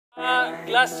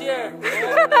Glacier.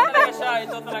 Ito talaga siya.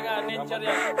 Ito talaga. Nature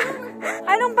yan.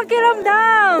 Anong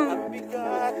pakiramdam?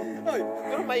 Bigat. Ay,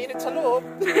 pero mainit sa loob.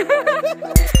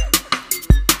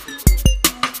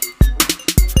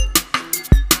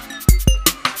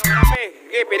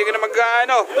 Okay, pwede ka na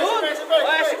mag-ano.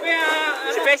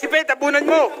 Si Pe, tabunan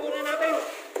mo.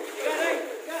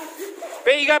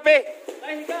 Pe, higa, Pe.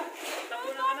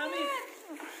 Tapunan ka namin.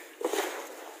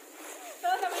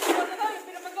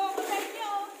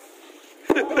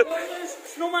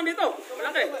 Snowman dito.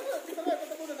 Malaki.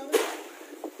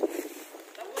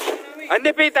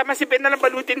 Hindi, Pe, tama si Pe na lang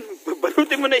balutin.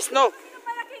 Balutin mo na snow.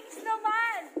 Malaking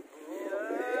snowman.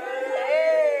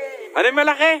 Ano yung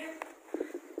malaki?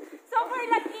 Super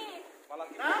laki.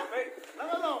 Malaki. Hi.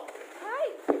 Hi.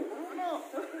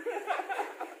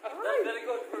 That's very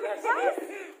good for us. Yes.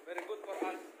 Very good for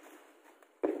us.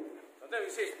 Sometimes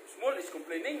you say small is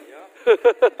complaining. Yeah.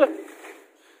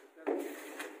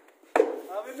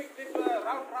 We make this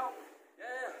round.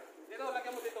 Yeah. Dito,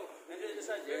 lagyan mo dito.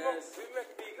 Yes. We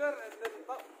make bigger and then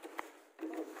top.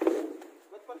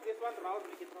 But put this one round,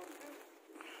 make it round.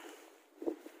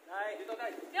 Dito,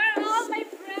 Dai. You're all my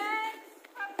friends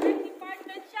from the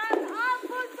department shop.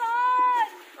 Buson!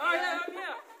 Oh,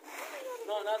 yeah.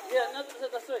 No, not here. Not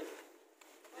that way.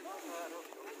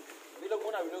 Bilog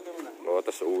muna. Oo,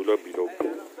 tas sa ulo, bilog.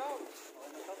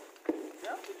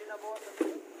 Yeah, hindi na bawas.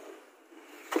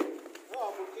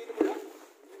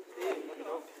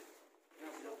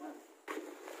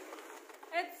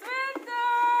 It's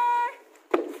winter!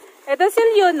 Ito si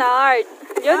Leonard.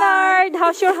 Leonard,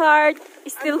 how's your heart?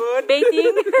 Still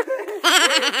bathing?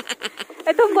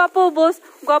 Itong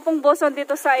gwapong boson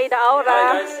dito sa Ida Aura.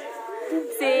 Hi, guys.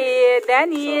 Si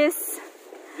Dennis.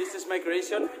 This is my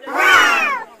creation.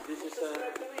 This is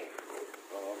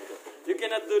you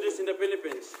cannot do this in the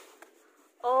Philippines.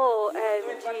 Oh,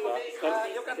 MG.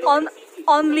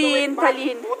 Only in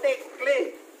Tallinn.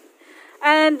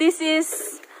 And this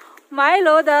is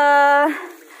Milo, the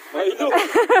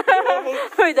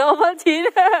with the Ovaltine.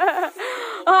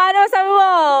 Oh, ano sabi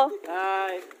mo?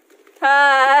 Hi.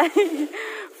 Hi.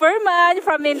 Furman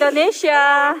from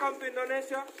Indonesia. Welcome to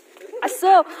Indonesia.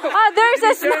 So, there's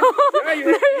a snow.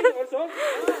 Also?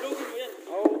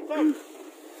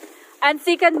 And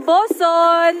second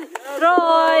boson,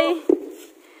 Roy.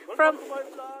 From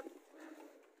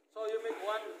So you make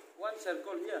one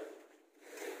circle here.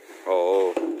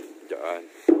 Oo, dyan.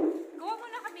 Gawa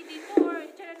muna kami dito or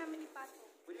tira namin ipato.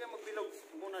 Pwede ka magbilog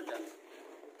muna dyan.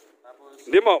 Tapos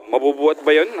Hindi mo, mabubuhat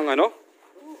ba yun ng ano?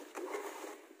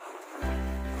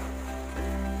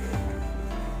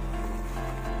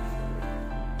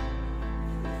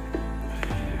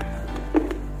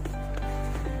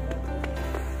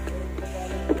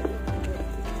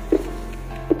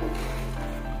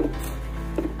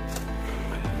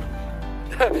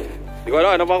 Hindi ko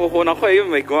alam, ano pa kukunan ko eh.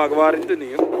 May gumagawa rin dun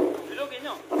eh. bilogin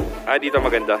nyo. Dito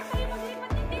maganda.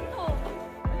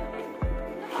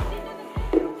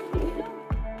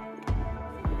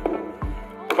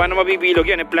 Paano mabibilog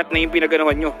yan? Flat na yung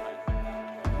pinaganawan nyo.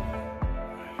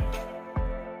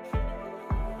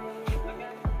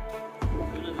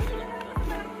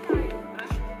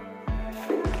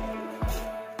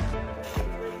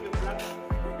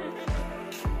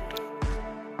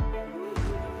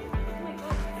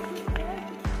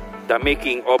 The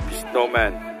making of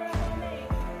snowman.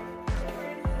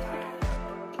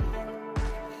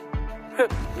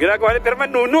 Ginagawa ni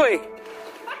Perman nuno eh.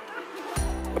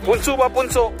 Punso ba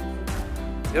punso?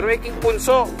 You're making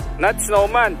punso, not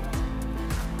snowman.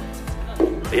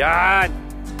 Yan.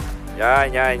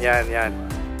 Yan.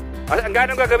 Ang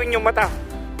ganong gagawin yung mata?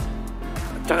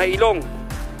 At saka ilong.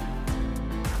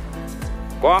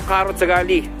 Kuha ang karot sa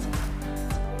gali.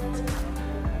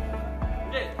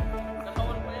 Hindi.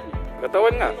 Katawan pa yan eh.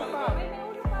 Katawan nga.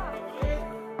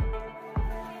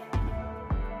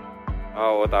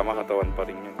 Oo, tama, katawan pa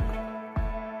rin yun.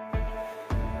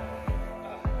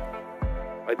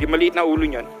 Ay, di maliit na ulo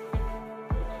niyan.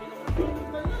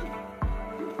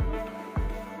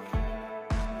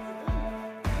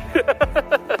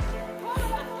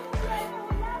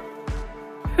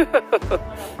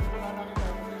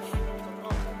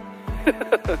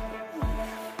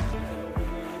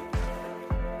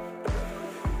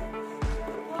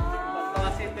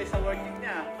 Pagpapasintay sa working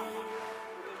niya.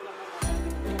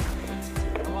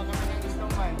 Gawa kami ng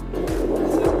snowman.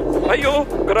 Ayo,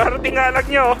 kararating nga lang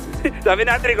nyo. Sabi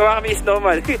natin, gawa kami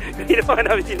snowman. Hindi naman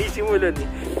namin sinisimulan eh.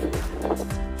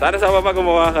 Sana sa baba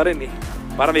gumawa ka rin eh.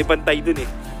 Para may pantay dun eh.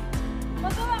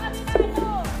 Magawa kami ng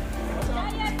ano?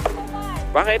 Giant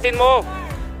snowman. Pakitin mo.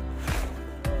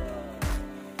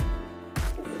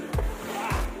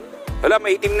 Wala,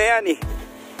 maitim na yan eh.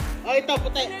 Oh, ito,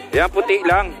 puti. Yan, puti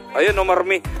lang. Ayun, no,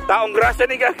 marami. Taong grasa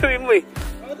na yung gagawin mo eh.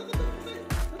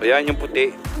 Ayan yung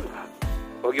puti.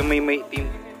 Huwag yung may maitim.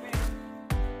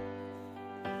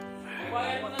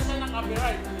 Bayan mo na siya ng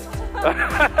copyright.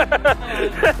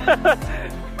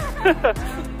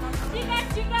 Chikas,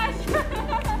 chikas.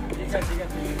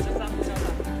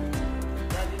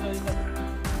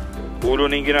 Ulo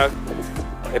na yung ginag...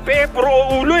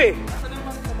 puro ulo eh.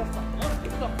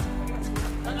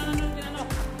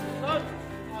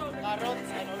 Carrots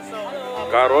and also...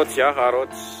 Carrots, yeah,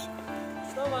 carrots.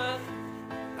 Snowman.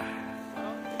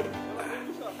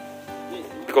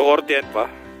 Kukortiyan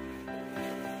pa.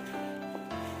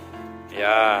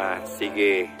 Yan,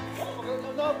 sige.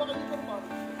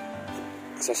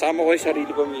 Sasama ko yung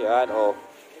sarili ko yan, oh.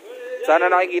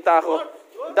 Sana nakikita ako.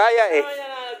 Daya eh.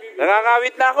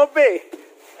 Nangangawit na ako, pe.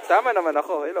 Sama naman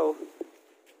ako, hello.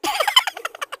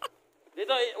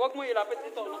 Dito, wag mo ilapit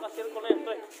dito. Nakasirkula yun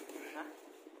to eh. Ha?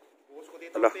 Bukas ko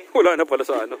dito. Wala na pala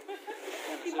sa ano.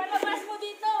 Ipalabas mo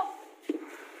dito.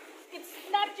 It's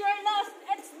not your loss.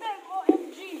 It's them.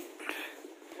 OMG.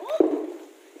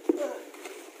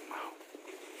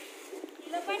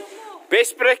 Ilabas mo.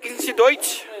 Best breaking si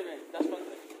Deutsch.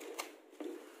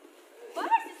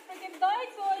 Was ist mit dem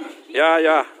Deutsch? OMG.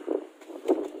 Ja.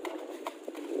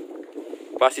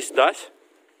 Was ist das?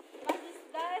 Was ist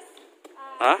das?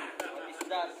 Ha?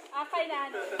 Keine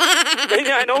Ahnung.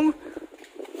 Keine Ahnung?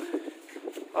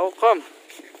 How come?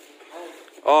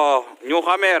 Oh,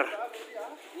 newcomer.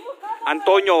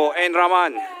 Antonio and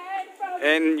Raman.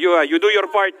 And you do your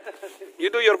part. You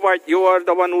do your part. You are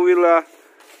the one who will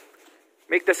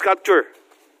make the sculpture.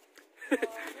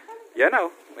 Yan na,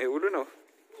 oh. May ulo na.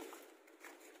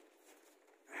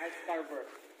 Ice carver.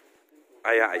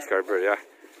 Yeah, ice carver, yeah.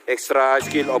 Extra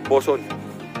skill of boson.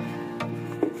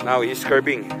 Now he's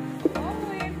carving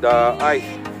the ice.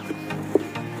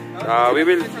 We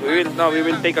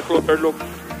will take a closer look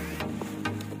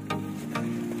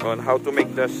on how to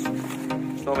make the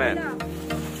snowman.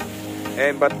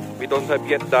 But we don't have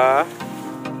yet the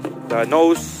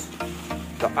nose,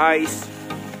 the eyes.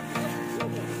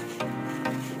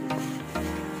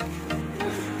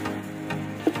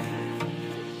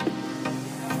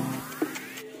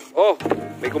 Oh,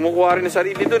 may kumukuha rin na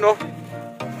sarili dun, oh.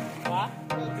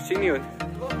 Sino yun?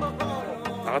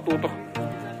 Nakatutok.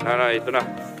 Ito na.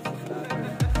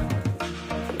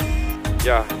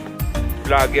 Yeah.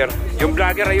 Vlogger. Yung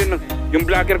vlogger, ayun. Yung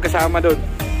vlogger kasama doon.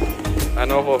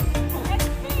 Ano ako?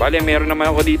 Bale, meron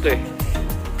naman ako dito eh.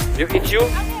 It's you?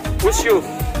 Who's you?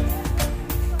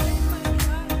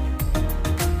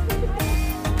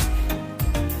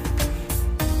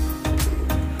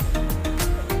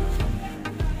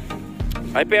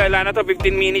 Ay, wala na to.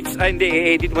 15 minutes. Ay, hindi.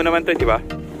 I-edit mo naman to, di ba?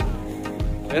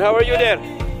 And how are you there?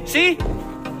 See?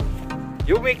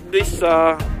 You make this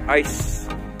ice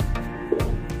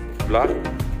black.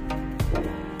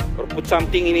 Or put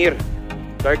something in here.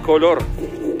 Dark color.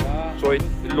 So it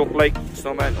look like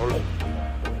snowman. Or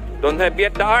don't have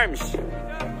yet the arms.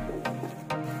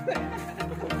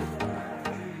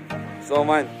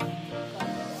 Snowman.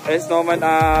 Snowman,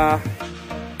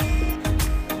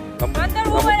 Wonder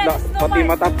Woman and pati Snowman.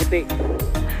 mata puti.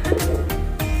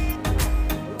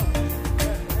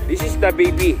 This is the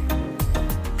baby.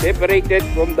 Separated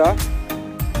from the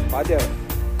father.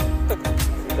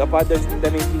 The father's in the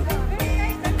making.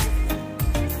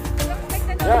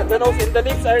 Yeah, the nose and the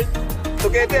lips are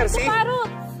together, see?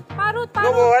 Parut.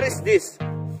 No, what is this?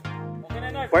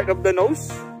 Part of the nose?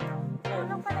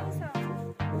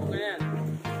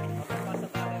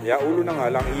 Yeah, ulo na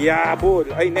nga lang. Yabol.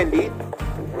 Ay, nalit.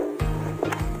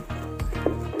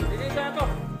 Linisan na to.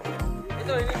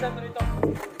 Linisan to dito.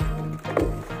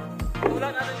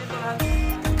 Ulan, ano dito lahat?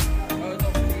 Ito.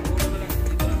 Ulo na lang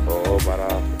dito. Oo, para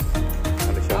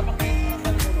ano siya? Papakain mo na sa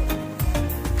ulo.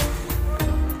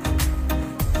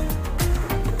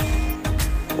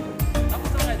 Tapos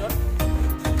na kayo doon?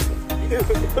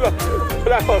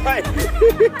 Wala ko, right?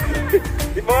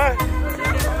 Di ba?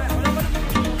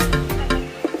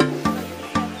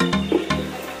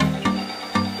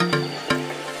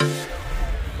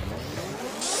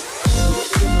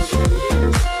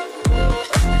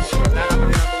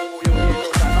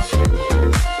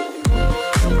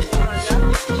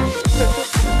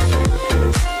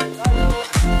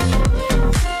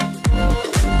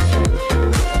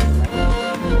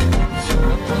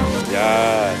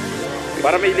 Yan.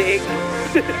 Para may liig.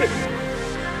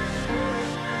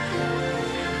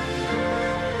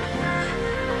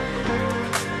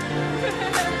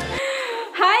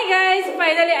 Hi guys!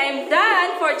 Finally, I'm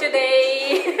done for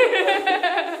today.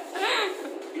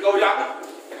 Ikaw lang?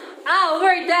 We're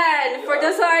we're done. For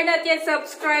those who are not yet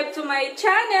subscribed to my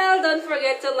channel, don't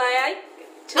forget to like.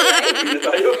 To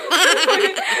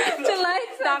like,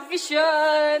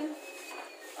 Dankeschön.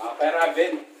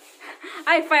 Feierabend.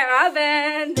 Ay,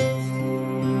 Feierabend.